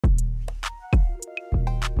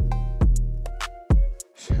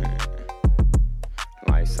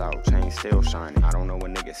out, chain still shining. I don't know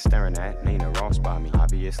what niggas staring at, Nina Ross by me.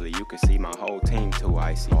 Obviously you can see my whole team too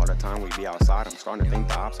icy. All the time we be outside, I'm starting to think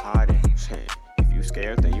the ops hiding. Shit. If you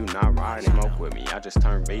scared, then you not riding. Smoke with me, I just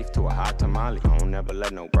turn beef to a hot tamale. I don't never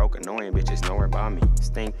let no broke annoying bitches know about me.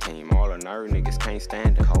 Stinc Team, all the nerd niggas can't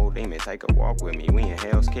stand it. Cold demon, take a walk with me, we in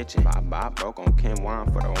Hell's Kitchen. Bop bop, broke on Kim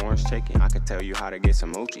Wine for the orange chicken. I could tell you how to get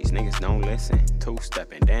some moochies, niggas don't listen.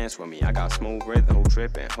 Two-stepping, dance with me, I got smooth rhythm. Who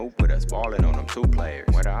tripping, hoop with us, ballin' on them two players.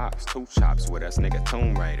 Where the ops, two chops with us, nigga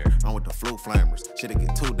Tomb Raider. I'm with the flu flamers, shit'll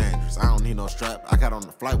get too dangerous. I don't need no strap, I got on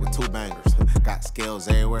the flight with 2 bangers. Got scales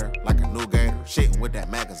everywhere, like a new gator. Shitting with that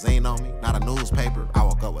magazine on me, not a newspaper. I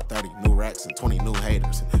woke up with 30 new racks and 20 new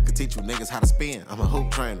haters. Could teach you niggas how to spin, I'm a hoop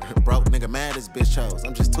trainer. Broke nigga mad this bitch chose,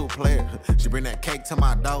 I'm just 2 player. She bring that cake to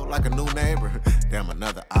my door like a new neighbor. Damn,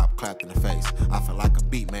 another op clapped in the face. I feel like a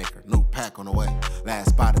beat maker, new pack on the way. Last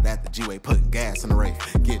spotted at the G-Way, putting gas in the Wraith.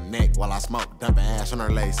 Getting neck while I smoke, dumping ash on her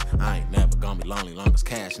lace. I ain't never gonna be lonely, long as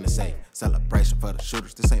cash in the safe. Celebration for the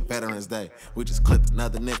shooters, this ain't Veterans Day. We just clipped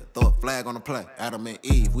another nigga, throw a flag on the play. Adam and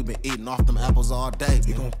Eve, we been eating off them apples all day.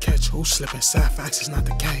 You gon' catch who's slipping, side facts is not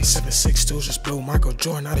the case. 7'6" just blew Michael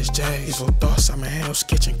Jordan out his J's. Evil thoughts, I'm in Hell's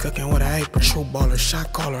Kitchen cooking with an apron. True baller,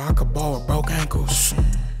 shot caller, I could ball with broke ankles.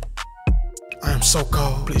 I am so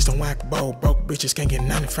cold, please don't whack bold. Broke bitches can't get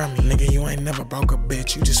nothing from me. Nigga, you ain't never broke a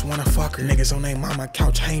bitch, you just wanna fuck her. Niggas on they mama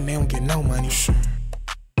couch hating, they don't get no money.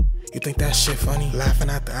 You think that shit funny? Laughing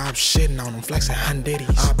at the ops, shitting on them, flexing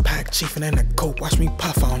hunditties. I pack chiefin' in the coupe, watch me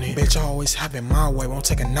puff on it. Bitch, I always have it my way, won't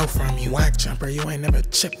take a no from you. Whack jumper, you ain't never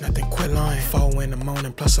chipped nothing, quit lying. 4 in the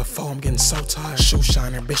morning, plus a 4, I'm getting so tired. Shoe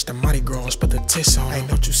shiner, bitch, the mighty girls, put the tits on. Hey,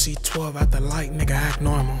 don't you see 12 at the light, nigga, act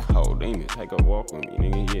normal. Cold demon, take a walk with me,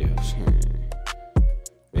 nigga, yeah.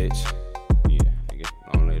 Bitch, yeah, nigga,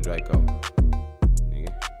 only Draco.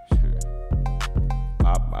 Nigga,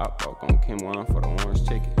 pop, broke on Kim Wine for the orange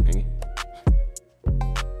chicken, nigga.